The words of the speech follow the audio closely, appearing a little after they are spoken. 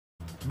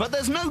But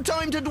there's no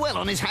time to dwell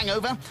on his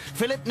hangover.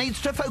 Philip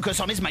needs to focus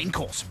on his main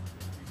course.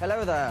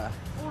 Hello there.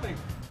 Morning.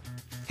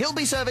 He'll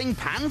be serving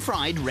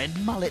pan-fried red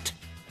mullet.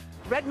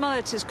 Red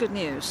mullet is good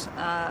news,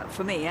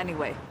 for me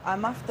anyway.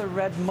 I'm after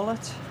red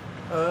mullet.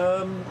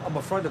 I'm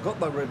afraid I got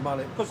no red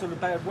mullet because of the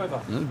bad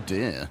weather. Oh,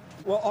 dear.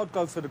 Well, I'd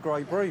go for the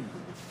grey bream.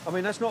 I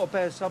mean, that's not a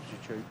bad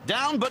substitute.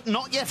 Down but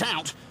not yet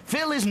out.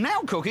 Phil is now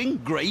cooking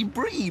grey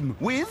bream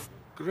with...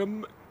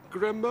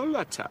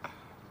 Gremolata.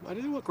 I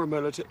don't know what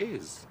gremolata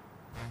is.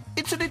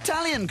 It's an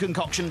Italian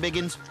concoction,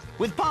 Biggins,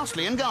 with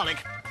parsley and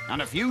garlic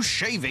and a few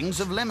shavings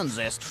of lemon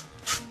zest.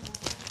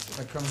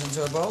 That comes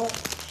into a bowl.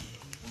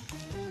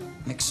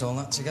 Mix all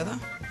that together.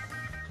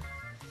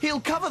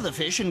 He'll cover the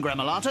fish in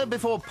gremolata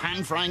before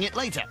pan-frying it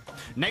later.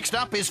 Next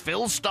up is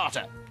Phil's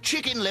starter,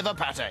 chicken liver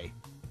pate.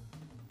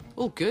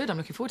 All good. I'm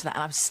looking forward to that.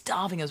 And I'm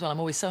starving as well. I'm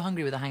always so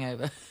hungry with a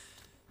hangover.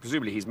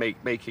 Presumably he's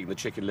making the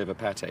chicken liver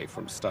pate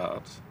from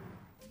start.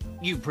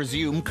 You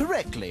presume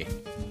correctly.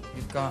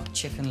 We've got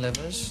chicken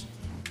livers.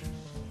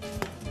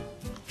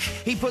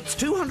 He puts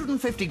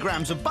 250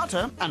 grams of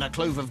butter and a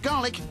clove of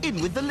garlic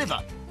in with the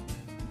liver,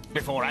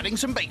 before adding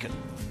some bacon.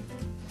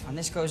 And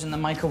this goes in the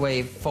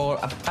microwave for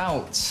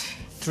about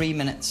 3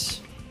 minutes.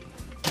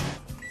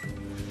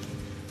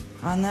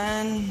 And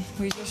then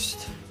we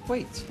just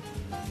wait.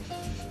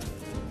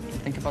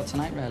 Think about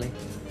tonight, really.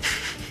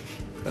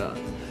 God,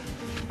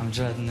 I'm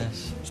dreading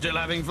this. Still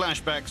having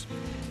flashbacks.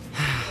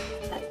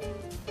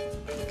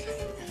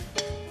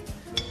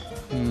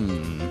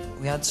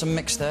 We had some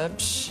mixed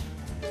herbs,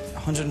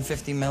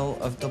 150 ml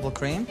of double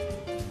cream.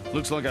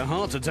 Looks like a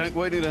heart attack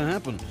waiting to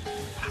happen.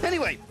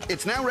 Anyway,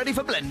 it's now ready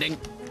for blending.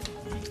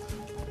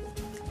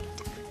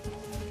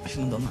 I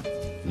shouldn't have done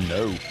that.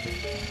 No.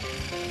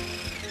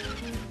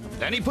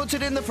 Then he puts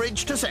it in the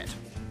fridge to set.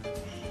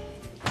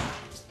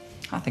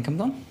 I think I'm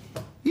done.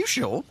 You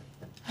sure?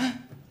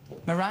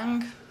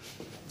 Meringue.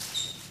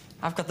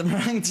 I've got the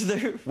meringue to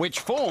do.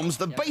 Which forms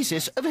the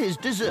basis of his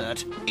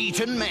dessert,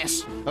 Eton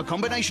Mess, a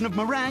combination of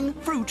meringue,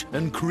 fruit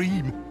and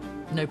cream.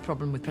 No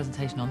problem with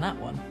presentation on that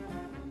one.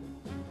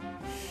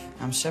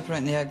 I'm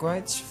separating the egg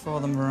whites for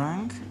the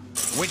meringue.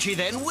 Which he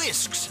then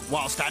whisks,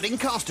 whilst adding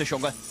caster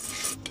sugar.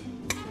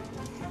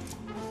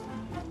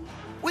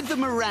 With the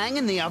meringue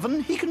in the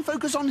oven, he can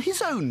focus on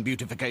his own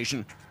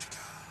beautification.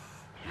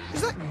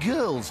 Is that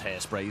girl's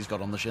hairspray he's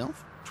got on the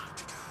shelf?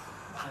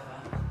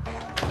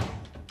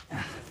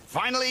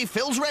 Finally,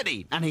 Phil's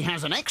ready, and he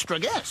has an extra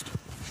guest.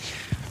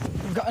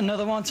 We've got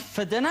another one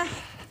for dinner.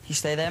 You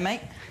stay there, mate.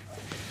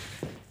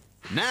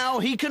 Now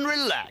he can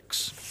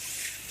relax.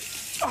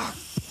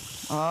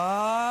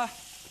 Oh,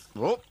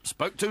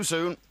 spoke too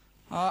soon.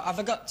 Have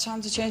I got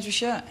time to change my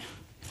shirt?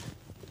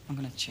 I'm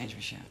gonna change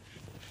my shirt.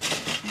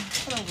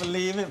 I don't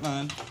believe it,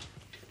 man.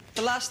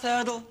 The last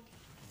hurdle.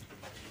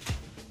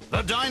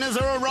 The diners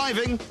are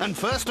arriving, and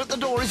first at the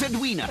door is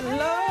Edwina.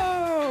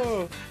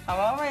 Hello! How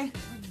are we?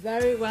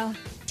 Very well.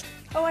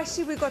 Oh, I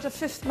see we've got a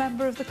fifth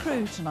member of the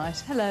crew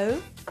tonight.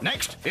 Hello.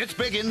 Next, it's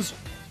Biggins.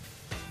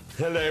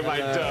 Hello, my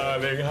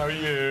darling. How are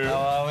you? How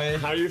are we?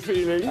 How are you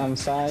feeling? I'm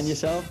fine.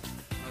 Yourself?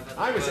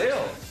 I was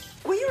ill.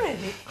 Were you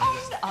really?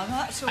 Oh,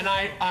 that's all. And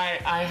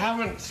I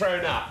haven't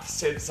thrown up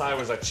since I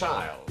was a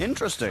child.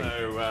 Interesting.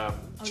 So,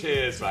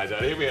 cheers, my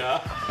darling. Here we are.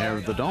 Hair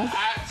of the dog.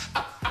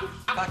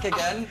 Back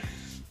again.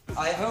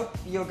 I hope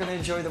you're going to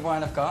enjoy the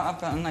wine I've got. I've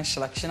got a nice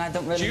selection. I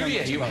don't really know Julia,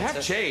 much you about have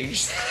it.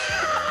 changed.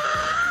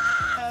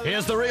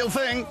 Here's the real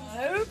thing.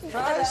 Hello. Hello.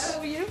 How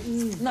are you?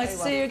 Nice to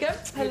see you again.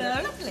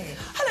 Hello. Lovely.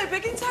 Hello,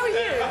 Biggins. How are you?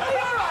 Are you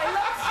all right,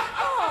 love?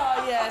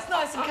 Oh, yes.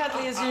 Nice and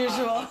cuddly as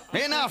usual.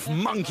 Enough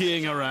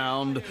monkeying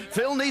around.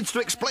 Phil needs to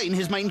explain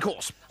his main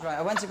course. Right,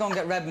 I went to go and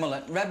get red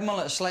mullet. Red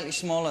mullet are slightly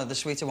smaller, the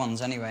sweeter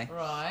ones anyway.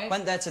 Right.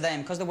 Went there today,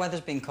 and because the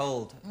weather's been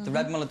cold, the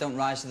red mullet don't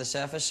rise to the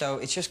surface, so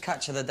it's just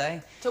catch of the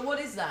day. So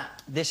what is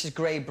that? This is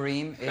grey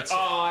bream. It's...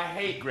 Oh, I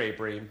hate grey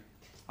bream.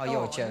 Oh,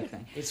 you're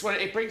joking. It's when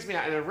it brings me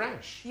out in a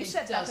rash. You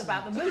said that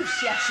about the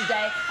moose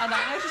yesterday, and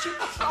I noticed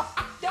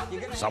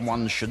you...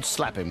 Someone should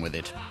slap him with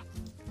it.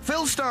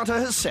 Phil's starter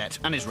has set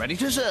and is ready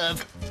to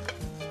serve.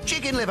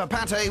 Chicken liver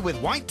pate with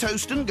white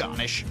toast and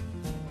garnish.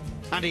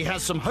 And he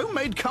has some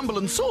homemade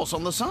Cumberland sauce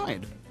on the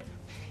side.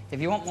 If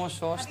you want more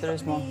sauce, there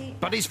is more.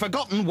 But he's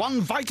forgotten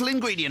one vital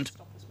ingredient.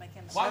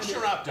 Whilst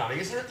you're up, darling,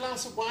 is there a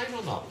glass of wine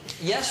or not?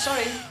 Yes,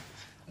 sorry.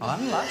 Oh,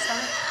 I'm last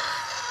time.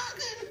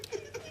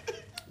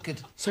 Good.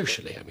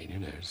 Socially, I mean, you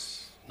know,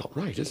 it's not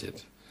right, is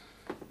it?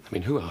 I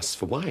mean, who asks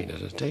for wine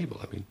at a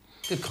table? I mean...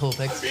 Good call,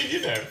 Biggs. I mean,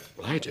 you know...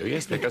 Well, I do,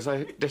 yes, because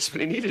I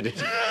desperately needed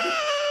it.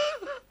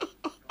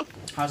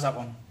 How's that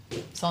one?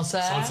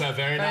 Sancerre. Sancerre,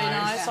 very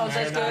nice.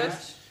 Sancerre's good.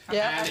 Nice.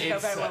 Yeah. And Go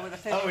it's, very well with the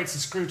fish. oh, it's a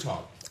screw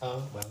top.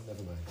 Oh, well,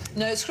 never mind.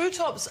 No, screw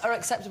tops are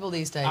acceptable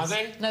these days. Are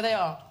they? No, they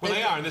are. Well,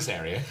 they are in this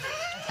area.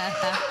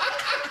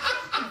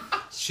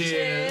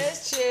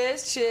 Cheers.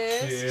 Cheers,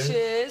 cheers,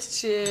 cheers,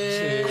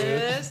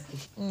 cheers.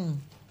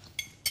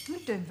 You're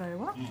doing very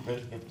well.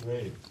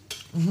 Great.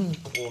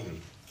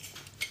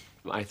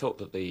 I thought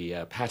that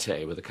the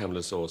pate with the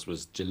Cumberland sauce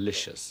was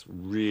delicious.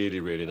 Really,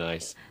 really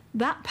nice.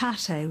 That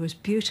pate was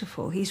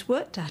beautiful. He's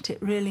worked at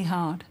it really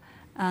hard.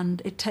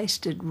 and it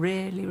tasted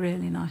really,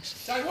 really nice.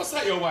 Sally, what's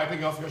that you're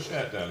wiping off your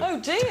shirt, darling? Oh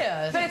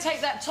dear. Better take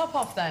that top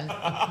off then.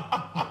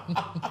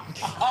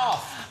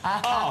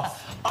 Off!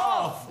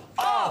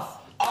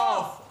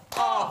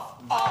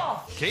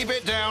 Keep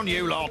it down,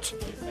 you lot.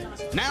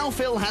 Now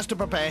Phil has to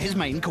prepare his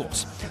main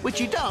course, which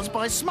he does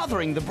by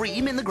smothering the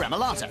bream in the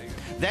gremolata,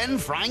 then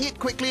frying it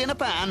quickly in a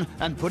pan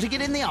and putting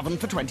it in the oven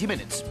for 20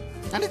 minutes.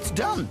 And it's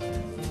done.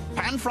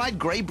 Pan-fried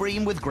grey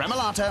bream with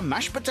gremolata,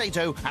 mashed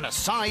potato and a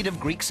side of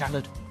Greek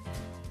salad.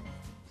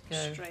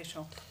 Go. Straight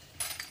off.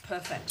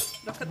 Perfect.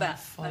 Look at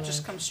that. That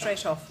just comes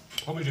straight off.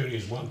 What we're doing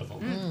is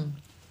wonderful.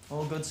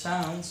 All good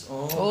sounds.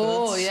 All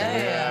Oh, good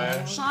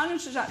yeah.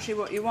 Silence is actually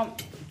what you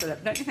want,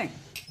 Philip, don't you think?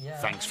 Yeah.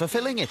 Thanks for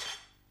filling it.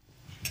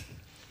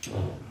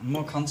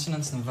 More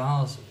consonants than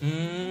vowels.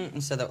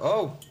 Instead of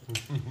oh.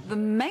 The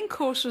main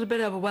course was a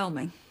bit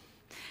overwhelming.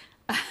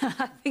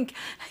 I think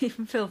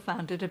even Phil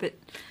found it a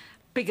bit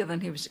bigger than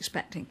he was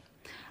expecting.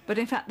 But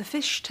in fact, the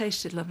fish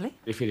tasted lovely.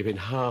 If it had been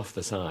half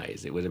the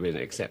size, it would have been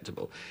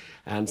acceptable.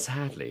 And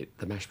sadly,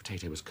 the mashed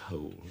potato was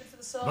cold.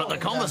 But the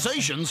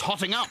conversation's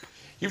hotting up.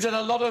 You've done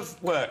a lot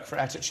of work for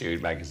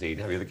Attitude magazine,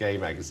 have you? The gay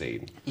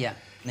magazine. Yeah,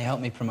 they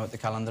helped me promote the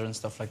calendar and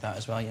stuff like that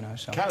as well, you know,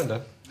 so...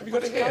 Calendar? Have you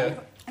got it here?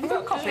 Have you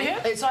got a copy?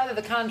 It's either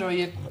the calendar or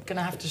you're going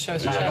to have to show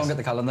us your I'll go and chest. get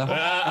the calendar.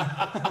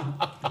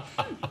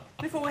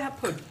 Before we have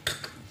pud.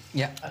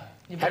 Yeah.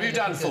 Have you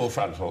done full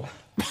frontal?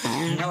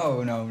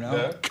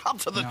 No. Cut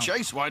to the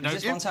chase, why don't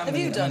Just you? one time Have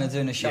you done? when I'm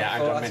doing a shot Yeah, I've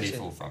for done many Attitude.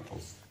 full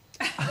frontals.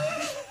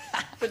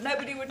 But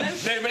nobody would know.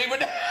 Nobody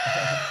would...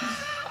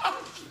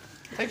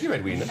 Thank you,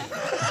 Edwina.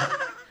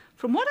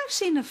 From what I've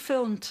seen of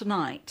Phil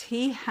tonight,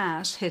 he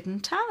has hidden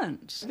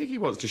talents. I think he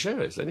wants to show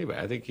us, anyway.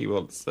 I think he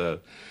wants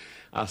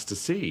us to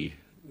see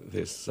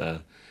this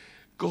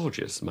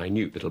gorgeous,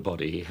 minute little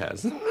body he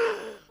has.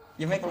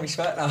 You're making me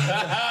sweat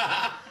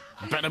now.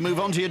 Better move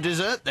on to your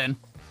dessert, then.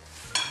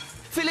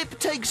 Philip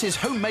takes his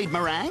homemade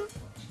meringue,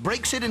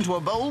 breaks it into a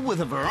bowl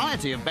with a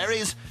variety of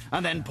berries,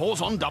 and then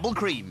pours on double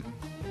cream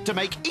to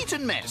make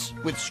Eton mess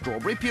with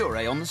strawberry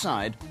puree on the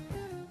side.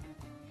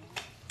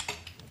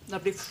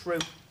 Lovely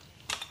fruit.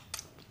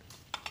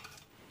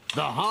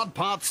 The hard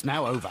part's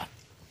now over.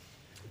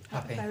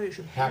 Happy.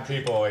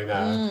 Happy boy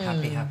now.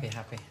 Happy.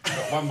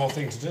 Got one more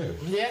thing to do.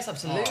 Yes,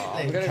 absolutely.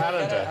 Calendar.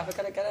 Have I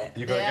got to get it?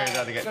 You've got to go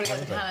down to get Got to get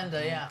the calendar.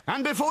 calendar, yeah.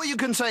 And before you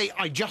can say,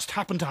 I just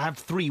happen to have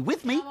 3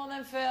 with me, Come on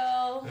then,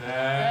 Phil.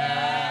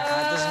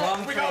 There's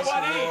one We got place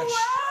one in each. which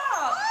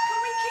Wow!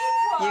 Can we keep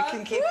one? you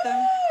can keep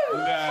them.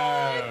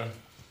 No.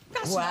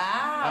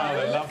 Wow. Oh,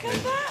 they're lovely.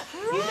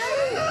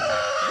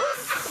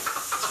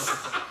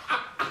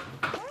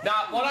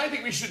 Now, what I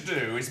think we should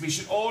do is we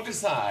should all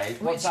decide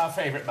what's our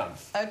favourite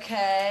month.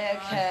 Okay.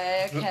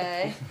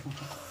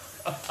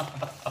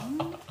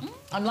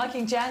 I'm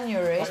liking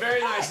January. It's very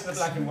nice in the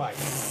black and white.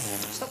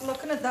 Stop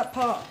looking at that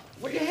part.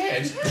 What, your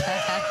head?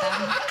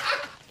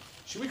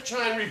 Should we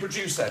try and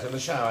reproduce that in the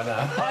shower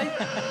now?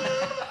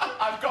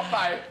 I've got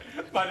my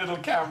little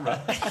camera.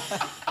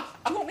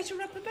 Do you want me to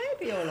rub the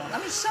baby all on? I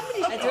mean,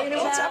 somebody's doing it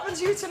What's now. happened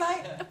to you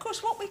tonight? Of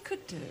course, what we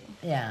could do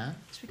Yeah.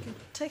 So we could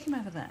take him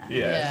over there,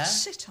 Yeah.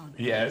 sit on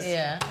it, Yes.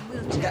 Yeah.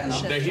 we'll take the No,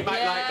 shirt. he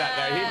might like that,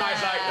 though. He might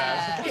like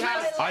that. He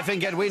has... I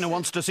think Edwina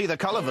wants to see the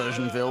colour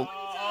version, Phil.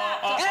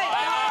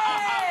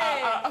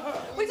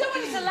 We don't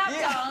want you to lap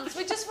dance.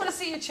 We just want to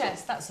see your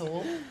chest, that's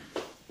all.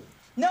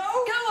 No!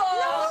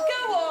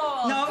 Go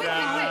on! No. Quick,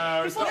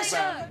 No, before they it's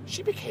not go. so.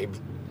 She became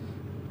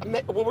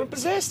a woman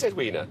possessed,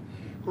 Edwina,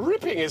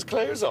 ripping his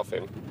clothes off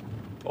him.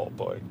 Poor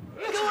boy.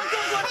 Go on.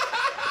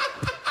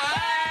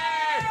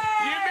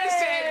 You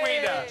missed it,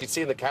 Edwina! She'd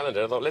seen the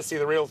calendar. I thought, let's see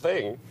the real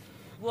thing.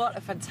 What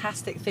a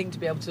fantastic thing to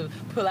be able to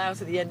pull out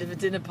at the end of a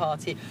dinner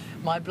party.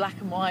 My black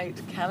and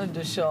white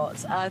calendar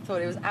shots. I thought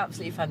it was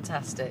absolutely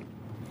fantastic.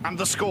 And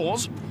the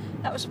scores?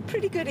 That was a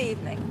pretty good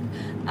evening,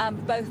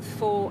 both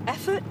for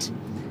effort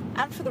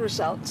and for the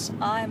results.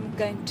 I'm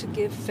going to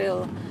give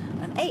Phil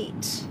an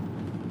 8.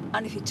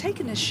 And if he'd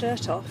taken his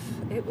shirt off,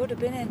 it would have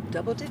been in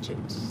double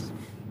digits.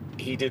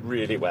 He did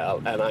really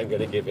well, and I'm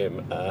going to give him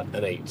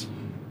an 8.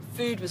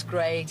 Food was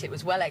great, it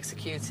was well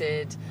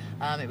executed,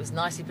 it was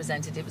nicely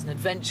presented, it was an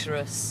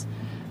adventurous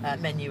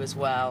menu as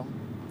well.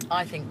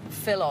 I think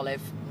Phil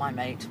Olive, my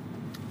mate,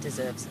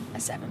 deserves a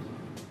 7.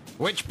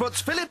 Which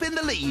puts Philip in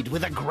the lead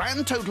with a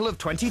grand total of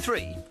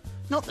 23.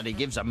 Not that he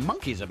gives a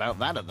monkey's about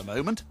that at the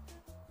moment.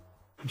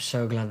 I'm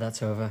so glad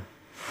that's over.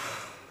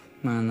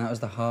 Man, that was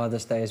the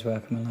hardest day's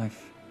work of my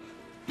life.